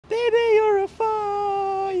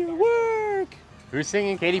Who's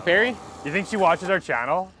singing? Katy Perry? You think she watches our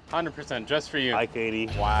channel? 100%, just for you. Hi, Katie.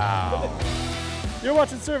 Wow. You're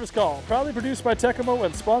watching Service Call, proudly produced by Tekamo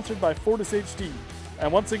and sponsored by Fortis HD.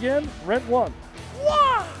 And once again, Rent One.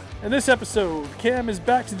 Wow! In this episode, Cam is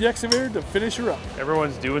back to the excavator to finish her up.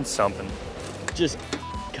 Everyone's doing something. Just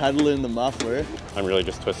cuddling the muffler. I'm really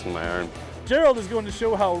just twisting my arm. Gerald is going to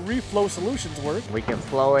show how Reflow solutions work. We can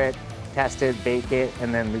flow it, test it, bake it,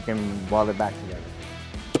 and then we can weld it back together.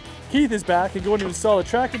 Keith is back and going to install a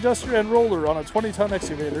track adjuster and roller on a 20-ton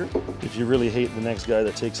excavator. If you really hate the next guy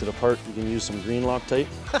that takes it apart, you can use some green Loctite.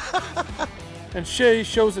 And Shay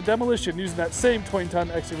shows a demolition using that same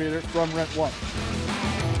 20-ton excavator from Rent One.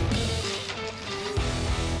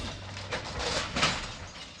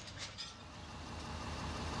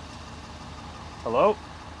 Hello?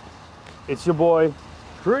 It's your boy.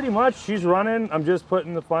 Pretty much, she's running. I'm just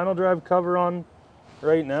putting the final drive cover on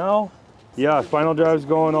right now. Yeah, final drive's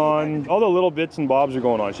going on. All the little bits and bobs are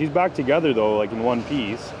going on. She's back together though, like in one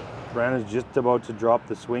piece. Brandon's just about to drop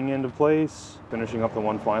the swing into place, finishing up the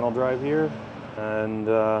one final drive here. And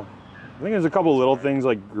I think there's a couple little things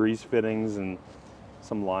like grease fittings and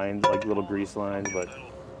some lines, like little grease lines, but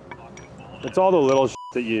it's all the little shit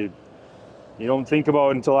that you don't think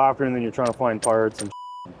about until after, and then you're trying to find parts and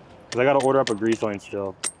shit. 'Cause I gotta order up a grease line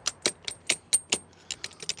still.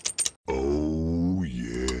 Oh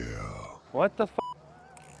yeah. What the f?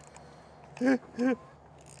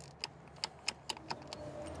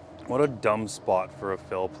 What a dumb spot for a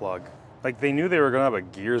fill plug. Like, they knew they were gonna have a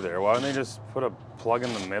gear there. Why didn't they just put a plug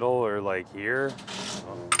in the middle or like here?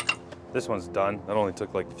 Oh, this one's done. That only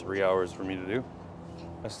took like 3 hours for me to do.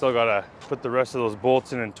 I still gotta put the rest of those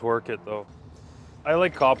bolts in and torque it though. I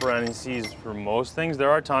like copper NECs for most things.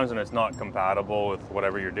 There are times when it's not compatible with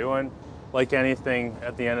whatever you're doing. Like anything,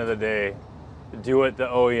 at the end of the day, do what the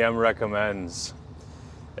OEM recommends.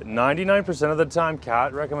 99% of the time,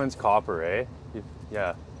 Cat recommends copper, eh?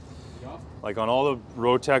 Yeah. Like on all the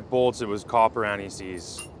Rotec bolts, it was copper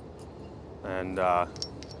NECs. And I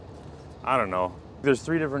don't know. There's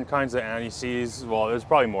 3 different kinds of NECs. Well, there's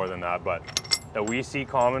probably more than that, but that we see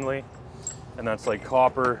commonly. And that's like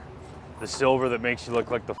copper, the silver that makes you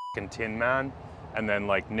look like the fucking Tin Man, and then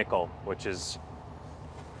like nickel, which is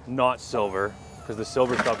not silver, because the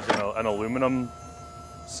silver stuff is an aluminum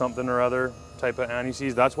something or other type of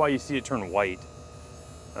NECs. That's why you see it turn white.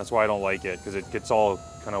 That's why I don't like it, because it gets all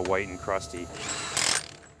kind of white and crusty.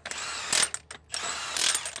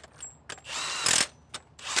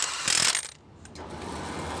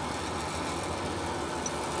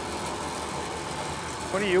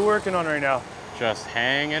 What are you working on right now? Just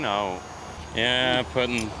hanging out. Yeah,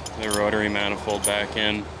 putting the rotary manifold back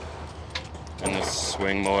in and the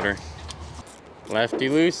swing motor. Lefty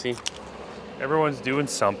loosey. Everyone's doing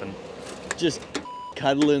something. Just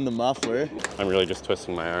cuddling the muffler. I'm really just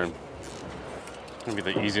twisting my arm. It's gonna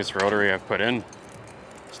be the easiest rotary I've put in.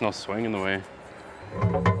 There's no swing in the way.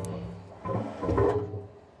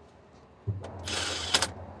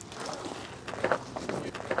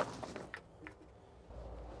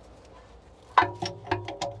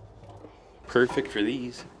 Perfect for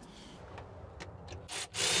these.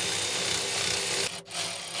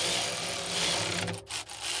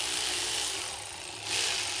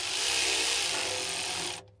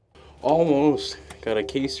 Almost got a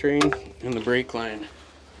keystring in the brake line,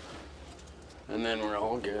 and then we're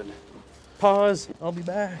all good. Pause, I'll be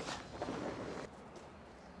back.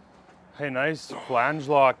 Hey, nice flange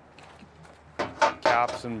lock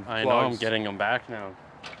caps and plugs. I know, I'm getting them back now.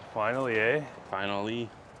 Finally, eh? Finally.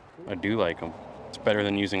 I do like them. It's better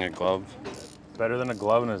than using a glove. Better than a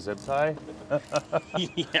glove and a zip tie?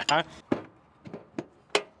 Yeah.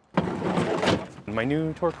 My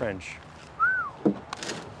new torque wrench.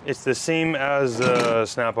 It's the same as a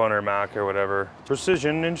Snap-on or Mac or whatever.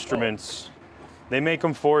 Precision Instruments. They make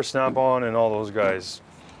them for Snap-on and all those guys.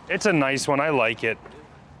 It's a nice one, I like it.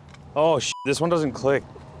 Oh shit, this one doesn't click.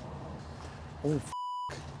 Oh f***.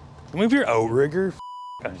 Move your outrigger.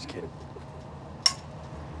 I'm just kidding.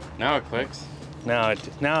 Now it clicks. Now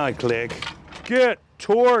I click. Get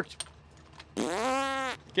torqued.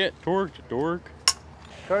 Get torqued, dork.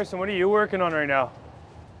 Carson, what are you working on right now?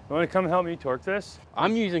 You want to come help me torque this?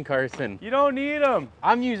 I'm using Carson. You don't need them.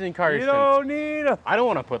 I'm using Carson. You don't need them. I don't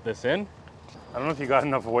want to put this in. I don't know if you got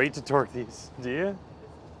enough weight to torque these. Do you?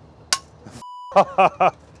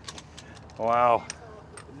 Wow.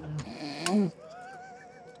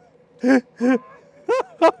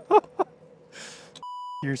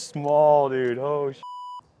 You're small, dude. Oh, shit.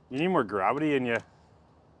 You need more gravity in you.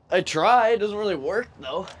 I try, it doesn't really work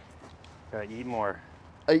though. Gotta eat more.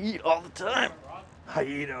 I eat all the time. I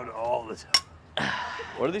eat out all the time.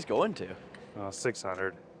 What are these going to?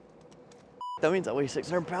 600. That means I weigh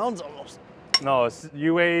 600 pounds almost. No,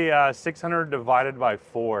 you weigh 600 divided by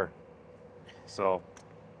 4. So,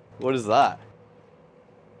 What is that?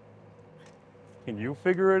 can you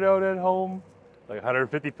figure it out at home? Like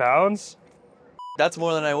 150 pounds? That's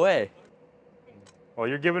more than I weigh. Well,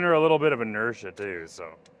 you're giving her a little bit of inertia too, so.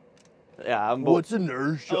 Yeah, I'm about,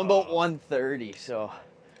 inertia? I'm about 130, so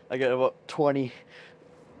I got about 20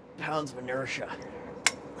 pounds of inertia.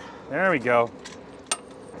 There we go.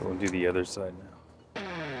 We'll do the other side now.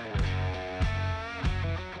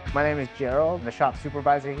 My name is Gerald, I'm the shop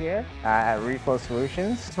supervisor here at Reflow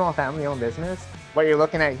Solutions, small family-owned business. What you're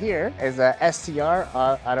looking at here is a SCR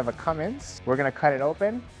out of a Cummins. We're gonna cut it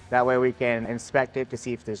open. That way we can inspect it to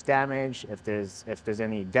see if there's damage, if there's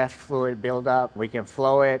any DEF fluid buildup. We can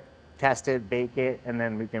flow it, test it, bake it, and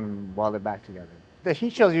then we can weld it back together. The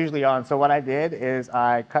heat shield's usually on, so what I did is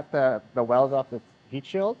I cut the welds off the heat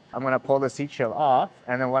shield. I'm gonna pull the heat shield off,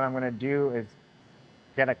 and then what I'm gonna do is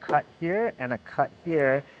get a cut here and a cut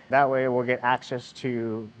here. That way we'll get access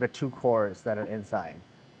to the 2 cores that are inside.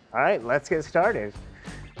 All right, let's get started.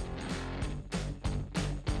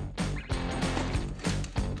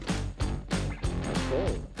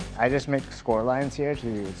 Okay. I just make score lines here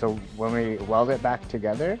so when we weld it back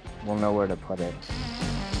together, we'll know where to put it.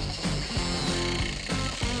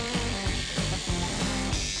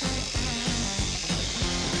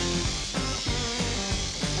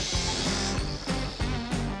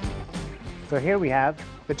 So here we have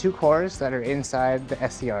the 2 cores that are inside the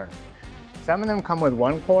SCR. Some of them come with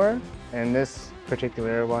 1 core, and this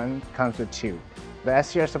particular one comes with 2. The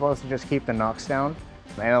SCR is supposed to just keep the knocks down,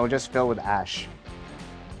 and it'll just fill with ash.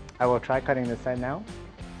 I will try cutting this side now.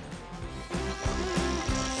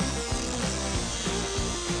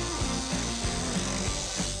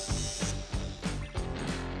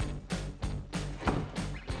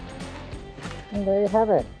 And there you have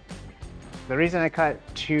it. The reason I cut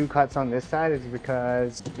 2 cuts on this side is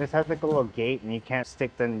because this has like a little gate and you can't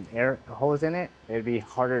stick the air hose in it. It'd be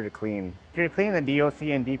harder to clean. If you're cleaning the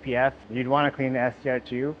DOC and DPF, you'd want to clean the SCR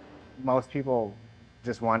too. Most people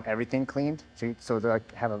just want everything cleaned, so they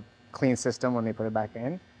like have a clean system when they put it back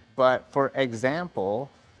in. But for example,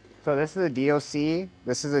 so this is a DOC,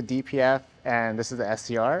 this is a DPF, and this is the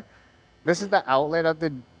SCR. This is the outlet of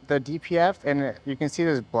the DPF, and you can see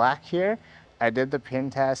there's black here. I did the pin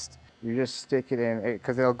test. You just stick it in,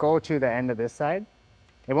 because it'll go to the end of this side.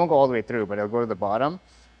 It won't go all the way through, but it'll go to the bottom.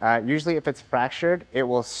 Usually if it's fractured, it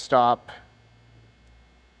will stop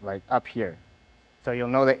like up here. So you'll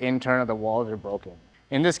know the internal of the walls are broken.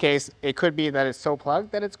 In this case, it could be that it's so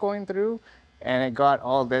plugged that it's going through and it got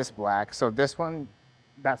all this black. So this one,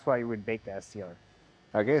 that's why you would bake the SCR.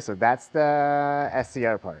 Okay, so that's the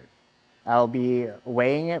SCR part. I'll be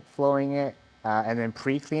weighing it, flowing it, and then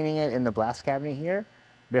pre-cleaning it in the blast cabinet here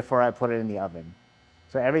before I put it in the oven.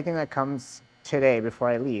 So everything that comes today before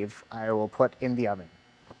I leave, I will put in the oven.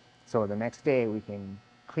 So the next day we can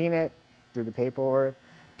clean it, do the paperwork,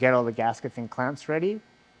 get all the gaskets and clamps ready,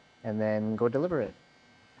 and then go deliver it.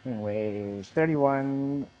 And weigh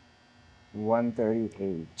 31,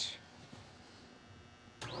 138.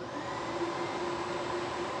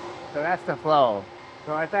 So that's the flow.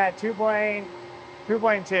 So it's at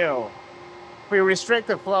 2.2. If we restrict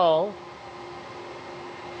the flow,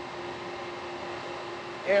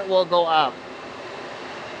 it will go up.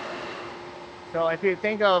 So if you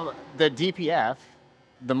think of the DPF,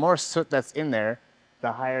 the more soot that's in there,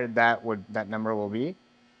 the higher that number will be.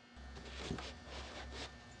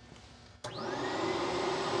 So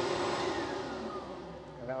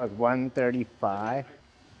that was 135.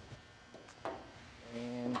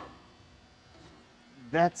 And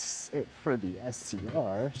that's it for the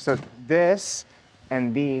SCR. So this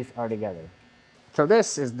and these are together. So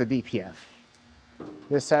this is the DPF.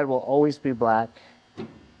 This side will always be black.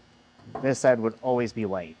 This side would always be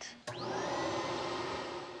white.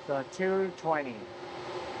 So 220.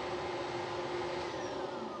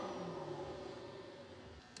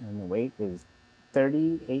 And the weight is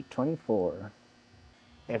 3824.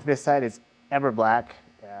 If this side is ever black,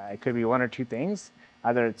 it could be 1 or 2 things.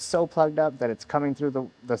 Either it's so plugged up that it's coming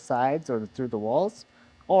through the sides or through the walls,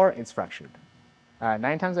 or it's fractured.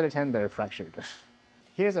 9 times out of 10, they're fractured.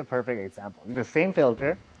 Here's a perfect example. The same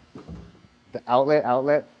filter, the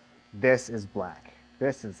outlet, this is black.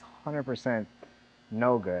 This is 100%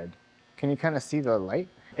 no good. Can you kind of see the light?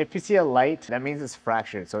 If you see a light, that means it's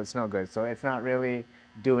fractured, so it's no good. So it's not really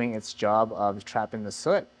doing its job of trapping the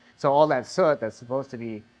soot. So all that soot that's supposed to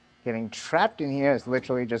be getting trapped in here is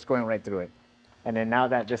literally just going right through it. And then now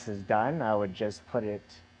that this is done, I would just put it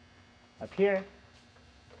up here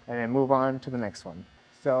and then move on to the next one.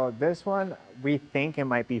 So this one, we think it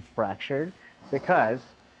might be fractured because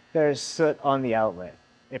there's soot on the outlet.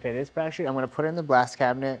 If it is fractured, I'm gonna put it in the blast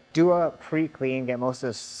cabinet, do a pre-clean, get most of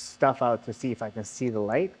the stuff out to see if I can see the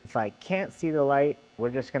light. If I can't see the light,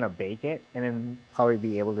 we're just gonna bake it and then probably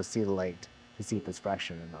be able to see the light to see if it's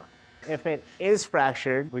fractured or not. If it is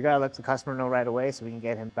fractured, we gotta let the customer know right away so we can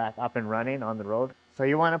get him back up and running on the road. So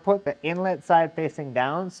you wanna put the inlet side facing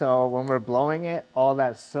down, so when we're blowing it, all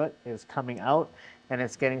that soot is coming out and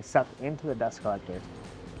it's getting sucked into the dust collector.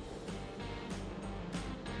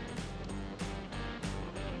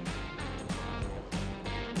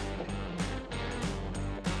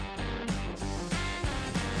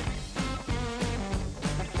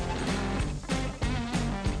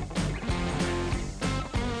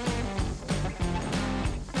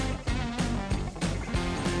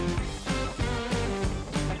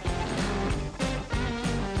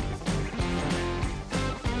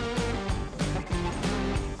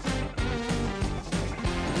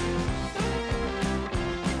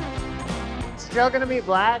 Still gonna be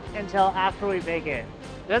black until after we bake it.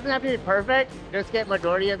 It doesn't have to be perfect, just get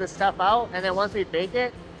majority of the stuff out, and then once we bake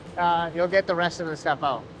it, you'll get the rest of the stuff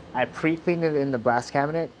out. I pre-cleaned it in the blast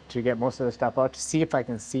cabinet to get most of the stuff out to see if I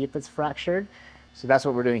can see if it's fractured. So that's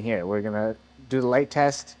what we're doing here. We're gonna do the light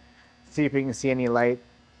test, see if we can see any light.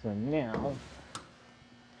 So now,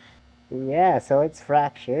 yeah, so it's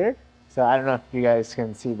fractured. So I don't know if you guys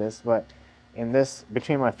can see this, but in this,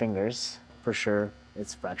 between my fingers, for sure,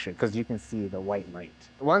 it's fractured because you can see the white light.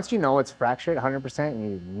 Once you know it's fractured 100% and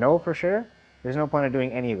you know for sure, there's no point of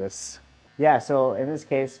doing any of this. Yeah, so in this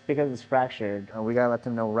case, because it's fractured, we gotta let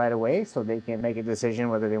them know right away so they can make a decision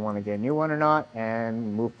whether they want to get a new one or not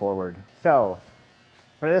and move forward. So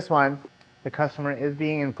for this one, the customer is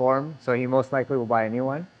being informed, so he most likely will buy a new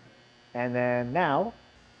one. And then now,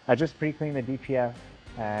 I just pre-cleaned the DPF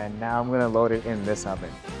and now I'm gonna load it in this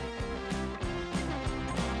oven.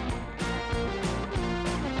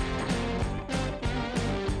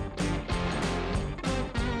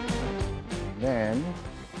 Then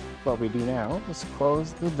what we do now is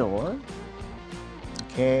close the door.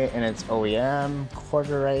 Okay, and it's OEM,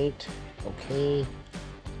 quarterite, okay.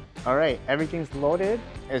 All right, everything's loaded.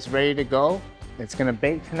 It's ready to go. It's gonna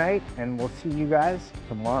bake tonight and we'll see you guys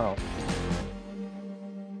tomorrow.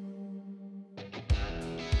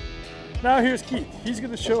 Now here's Keith. He's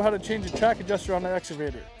gonna show how to change a track adjuster on the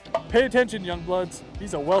excavator. Pay attention, young bloods.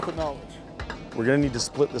 He's a wealth of knowledge. We're gonna need to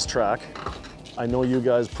split this track. I know you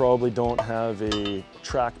guys probably don't have a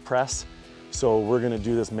track press, so we're gonna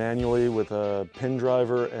do this manually with a pin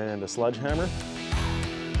driver and a sledgehammer.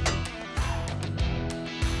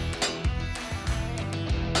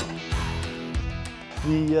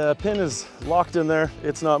 The pin is locked in there.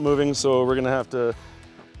 It's not moving, so we're gonna have to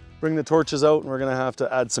bring the torches out and we're gonna have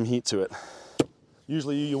to add some heat to it.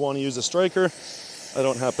 Usually you wanna use a striker. I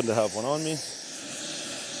don't happen to have one on me.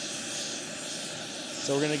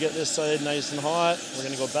 So we're gonna get this side nice and hot. We're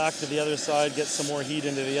gonna go back to the other side, get some more heat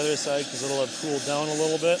into the other side because it'll have cooled down a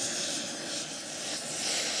little bit.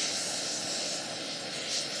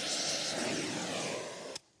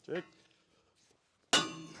 Jake.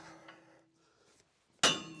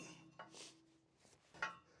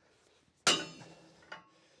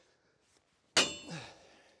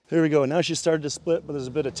 There we go. Now she started to split, but there's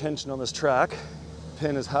a bit of tension on this track.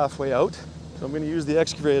 Pin is halfway out. So I'm gonna use the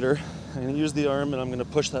excavator. I'm gonna use the arm and I'm gonna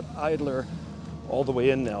push that idler all the way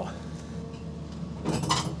in now.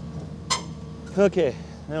 Okay,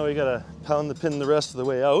 now we gotta pound the pin the rest of the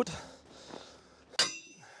way out.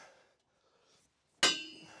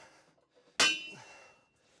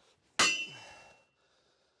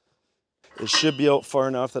 It should be out far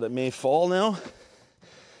enough that it may fall now.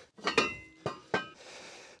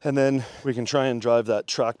 And then we can try and drive that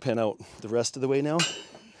track pin out the rest of the way now.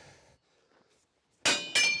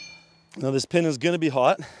 Now this pin is gonna be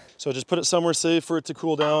hot, so just put it somewhere safe for it to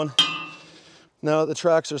cool down. Now that the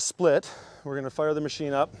tracks are split, we're gonna fire the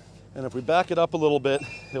machine up, and if we back it up a little bit,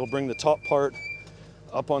 it'll bring the top part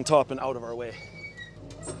up on top and out of our way.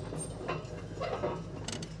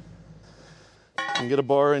 You can get a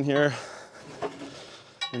bar in here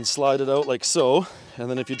and slide it out like so,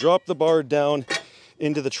 and then if you drop the bar down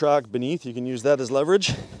into the track beneath, you can use that as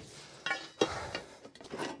leverage.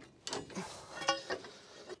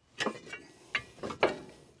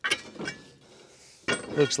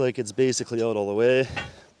 Looks like it's basically out all the way,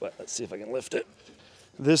 but let's see if I can lift it.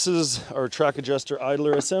 This is our track adjuster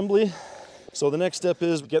idler assembly. So the next step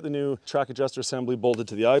is we get the new track adjuster assembly bolted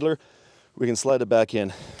to the idler. We can slide it back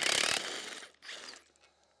in.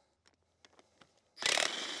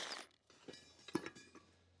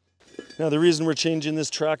 Now the reason we're changing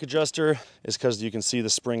this track adjuster is because you can see the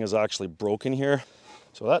spring is actually broken here.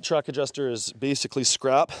 So that track adjuster is basically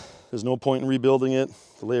scrap. There's no point in rebuilding it.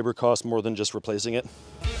 The labor costs more than just replacing it.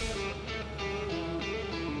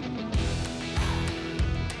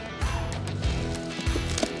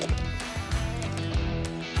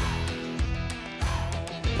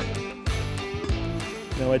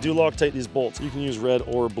 Now I do Loctite these bolts. You can use red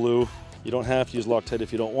or blue. You don't have to use Loctite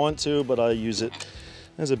if you don't want to, but I use it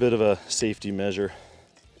as a bit of a safety measure.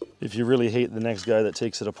 If you really hate the next guy that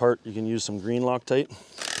takes it apart, you can use some green Loctite.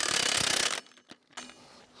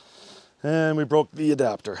 And we broke the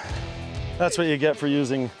adapter. That's what you get for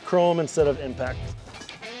using chrome instead of impact.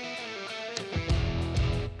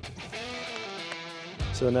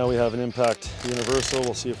 So now we have an impact universal.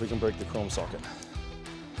 We'll see if we can break the chrome socket.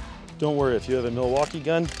 Don't worry, if you have a Milwaukee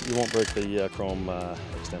gun, you won't break the chrome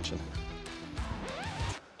extension.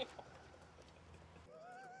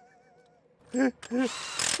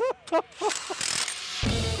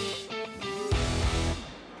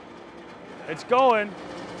 It's going.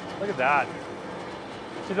 Look at that.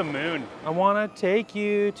 To the moon. I wanna take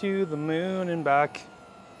you to the moon and back.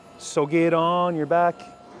 So get on your back.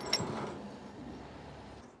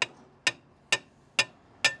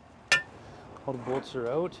 All the bolts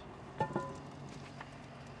are out.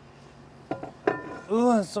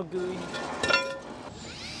 Ooh, that's so good.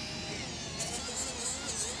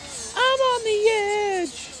 I'm on the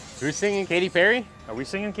edge. Who's singing Katy Perry? Are we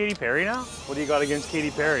singing Katy Perry now? What do you got against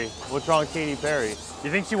Katy Perry? What's wrong with Katy Perry?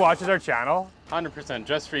 You think she watches our channel? 100%,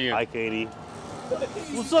 just for you. Hi, Katy.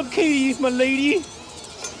 What's up, Katy, my lady?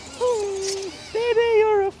 Ooh, baby,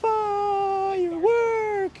 you're a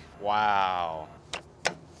firework. Wow.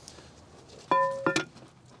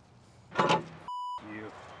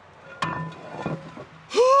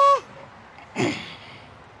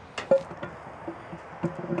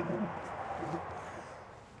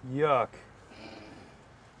 Yuck.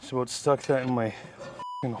 Just about stuck that in my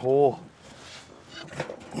f***ing hole.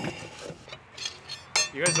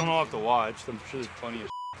 You guys don't all have to watch. I'm sure there's plenty of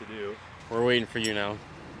to do. We're waiting for you now.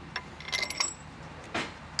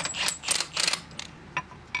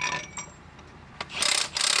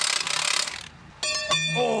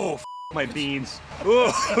 Oh, my beans.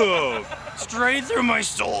 Oh, straight through my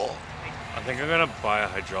soul. I think I'm gonna buy a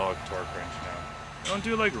hydraulic torque wrench now. I don't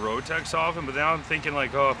do like Rotecs often, but now I'm thinking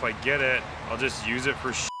like, oh, if I get it, I'll just use it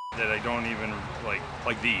for that I don't even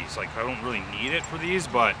like these. Like I don't really need it for these,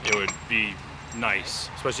 but it would be nice,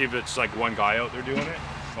 especially if it's like one guy out there doing it.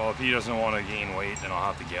 Well, if he doesn't want to gain weight, then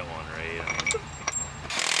I'll have to get one, right? I mean,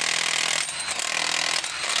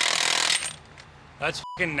 that's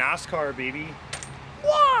fucking NASCAR, baby.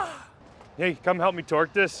 Wah! Hey, come help me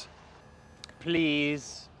torque this.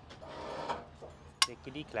 Please.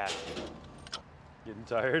 Clickety clap. Getting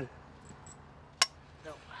tired?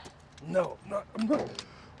 No. No,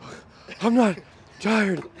 I'm not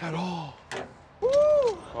tired at all. Woo!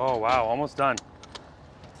 Oh, wow, almost done.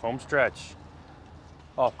 Home stretch.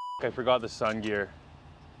 Oh, I forgot the sun gear.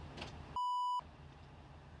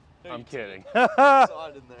 I'm kidding. Saw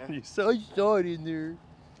it in there. You saw it in there.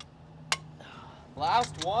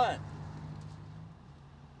 Last one.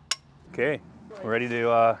 Okay, we're ready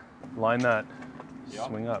to line that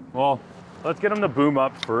swing up. Well, let's get him to boom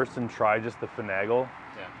up first and try just the finagle.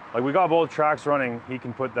 Yeah. Like we got both tracks running, he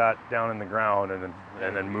can put that down in the ground and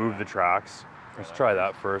then move the tracks. Let's try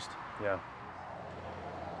that first. Yeah.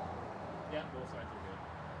 Yeah, both sides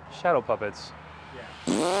are good. Shadow puppets.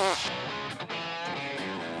 Yeah.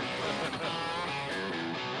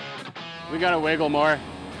 We gotta wiggle more.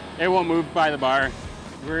 It won't move by the bar.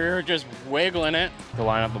 We're just wiggling it to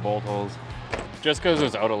line up the bolt holes. Just because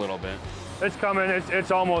it's out a little bit. It's coming,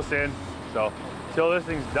 it's almost in. So, till this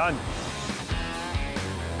thing's done.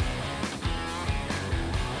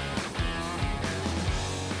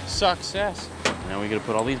 Success. Now we gotta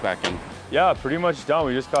put all these back in. Yeah, pretty much done.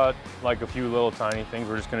 We just got like a few little tiny things.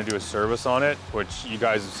 We're just gonna do a service on it, which you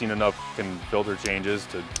guys have seen enough filter changes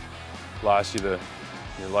to last you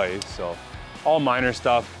your life. So all minor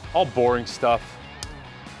stuff, all boring stuff.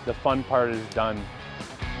 The fun part is done.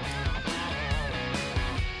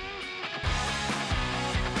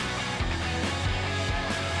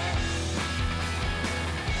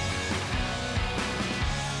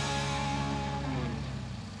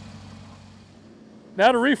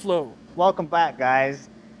 Now to reflow. Welcome back, guys.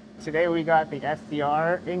 Today we got the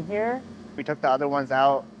SDR in here. We took the other ones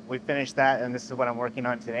out. We finished that, and this is what I'm working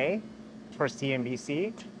on today for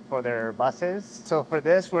CNBC for their buses. So for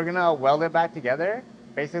this, we're gonna weld it back together.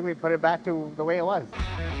 Basically put it back to the way it was.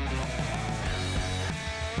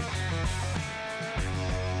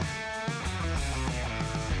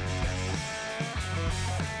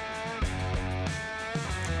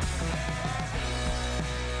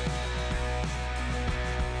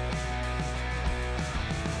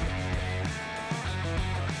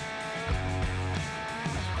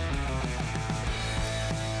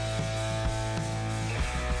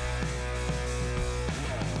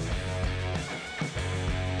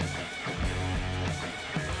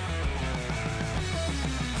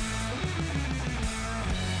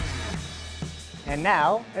 And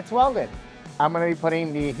now it's welded. I'm gonna be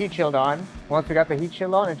putting the heat shield on. Once we got the heat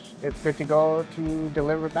shield on, it's good to go to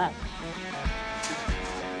deliver back.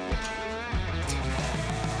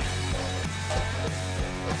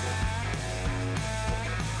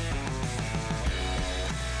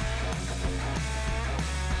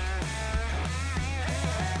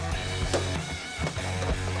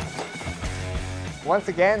 Once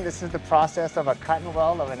again, this is the process of a cut and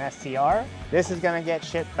weld of an STR. This is gonna get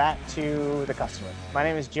shipped back to the customer. My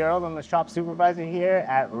name is Gerald, I'm the shop supervisor here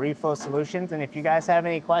at Reflow Solutions, and if you guys have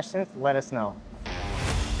any questions, let us know.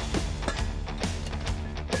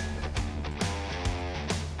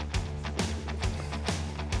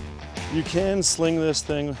 You can sling this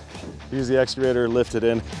thing, use the excavator, lift it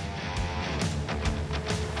in.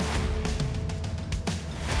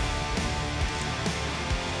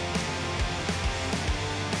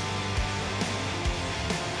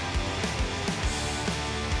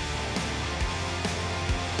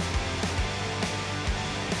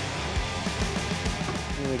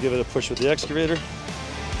 I'm gonna give it a push with the excavator.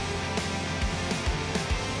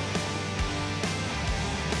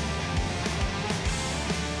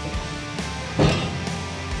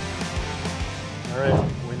 All right,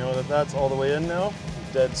 we know that that's all the way in now,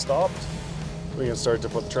 dead stopped. We can start to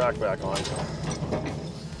put the track back on.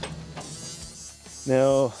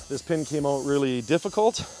 Now, this pin came out really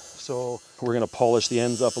difficult, so we're gonna polish the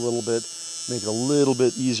ends up a little bit, make it a little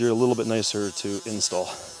bit easier, a little bit nicer to install.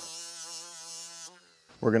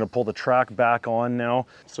 We're gonna pull the track back on now,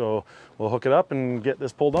 so we'll hook it up and get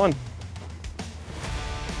this pulled on.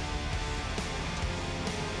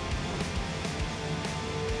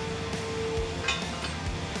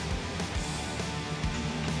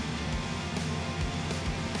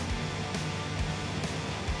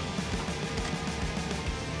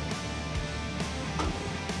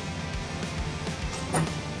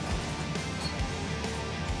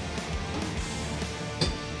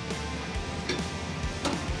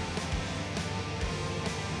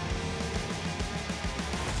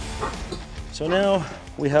 So now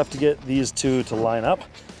we have to get these two to line up.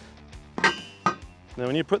 Now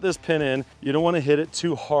when you put this pin in, you don't want to hit it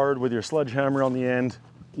too hard with your sledgehammer on the end.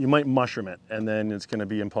 You might mushroom it, and then it's going to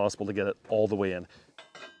be impossible to get it all the way in.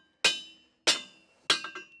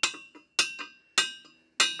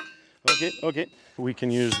 Okay. We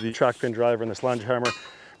can use the track pin driver and the sledgehammer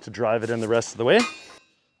to drive it in the rest of the way.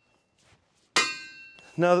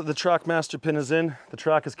 Now that the track master pin is in, the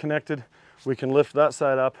track is connected, we can lift that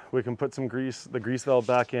side up, we can put some grease, the grease valve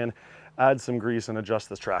back in, add some grease and adjust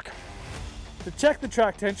this track. To check the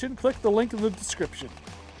track tension, click the link in the description.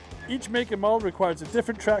 Each make and model requires a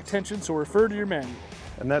different track tension, so refer to your manual.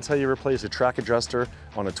 And that's how you replace a track adjuster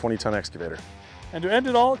on a 20-ton excavator. And to end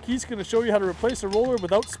it all, Keith's going to show you how to replace a roller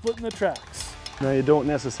without splitting the tracks. Now you don't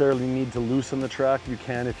necessarily need to loosen the track, you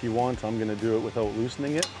can if you want. I'm going to do it without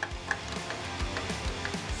loosening it.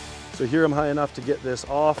 So here I'm high enough to get this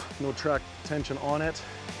off, no track tension on it.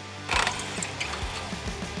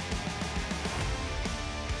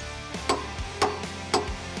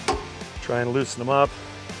 Try and loosen them up.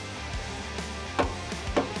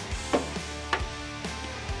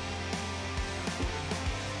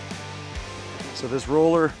 So this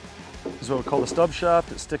roller is what we call the stub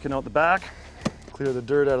shaft. It's sticking out the back. Clear the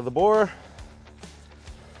dirt out of the bore.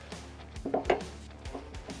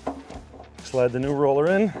 Slide the new roller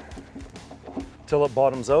in till it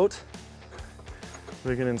bottoms out.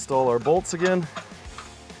 We can install our bolts again.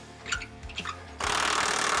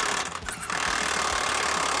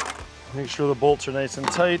 Make sure the bolts are nice and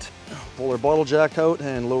tight. Pull our bottle jack out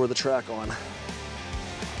and lower the track on.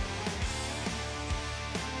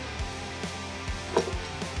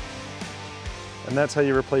 And that's how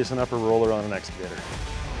you replace an upper roller on an excavator.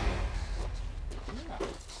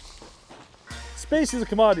 Space is a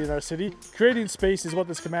commodity in our city. Creating space is what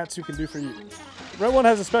this Komatsu can do for you. Rent One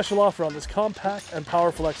has a special offer on this compact and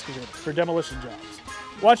powerful excavator for demolition jobs.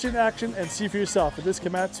 Watch it in action and see for yourself if this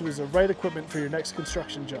Komatsu is the right equipment for your next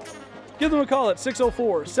construction job. Give them a call at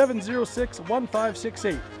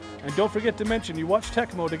 604-706-1568. And don't forget to mention you watch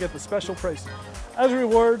Tekamo to get the special pricing. As a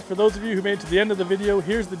reward, for those of you who made it to the end of the video,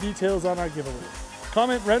 here's the details on our giveaway.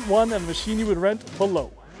 Comment Rent One and the machine you would rent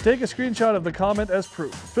below. Take a screenshot of the comment as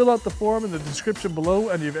proof. Fill out the form in the description below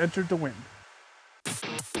and you've entered to win.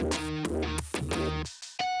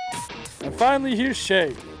 And finally, here's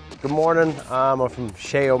Shay. Good morning, I'm from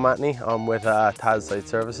Shay O'Matney. I'm with Taz Site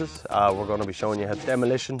Services. We're going to be showing you how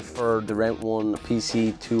demolition for the Rent One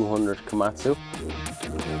PC 200 Komatsu.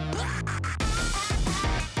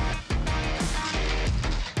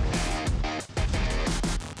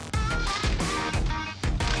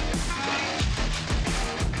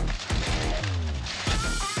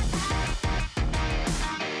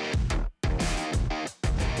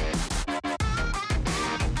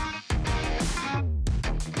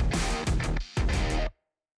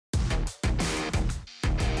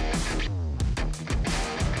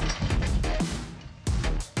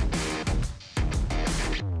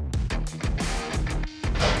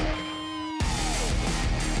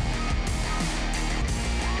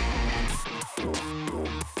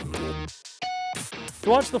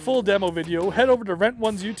 watch the full demo video, head over to Rent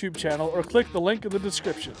One's YouTube channel or click the link in the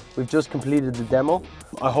description. We've just completed the demo.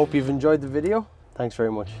 I hope you've enjoyed the video. Thanks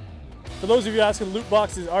very much. For those of you asking, loot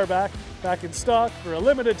boxes are back in stock for a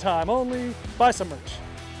limited time only. Buy some merch.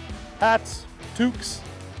 Hats, toques,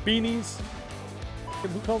 beanies.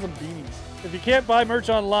 Who calls them beanies? If you can't buy merch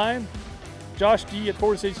online,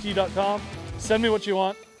 joshd@fortishd.com. Send me what you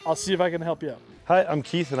want. I'll see if I can help you out. Hi, I'm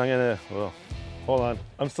Keith, and I'm gonna, well, hold on.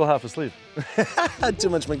 I'm still half asleep. Too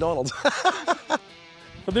much McDonald's.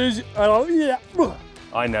 For those,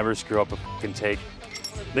 I never screw up a fucking take.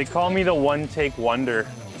 They call me the one take wonder.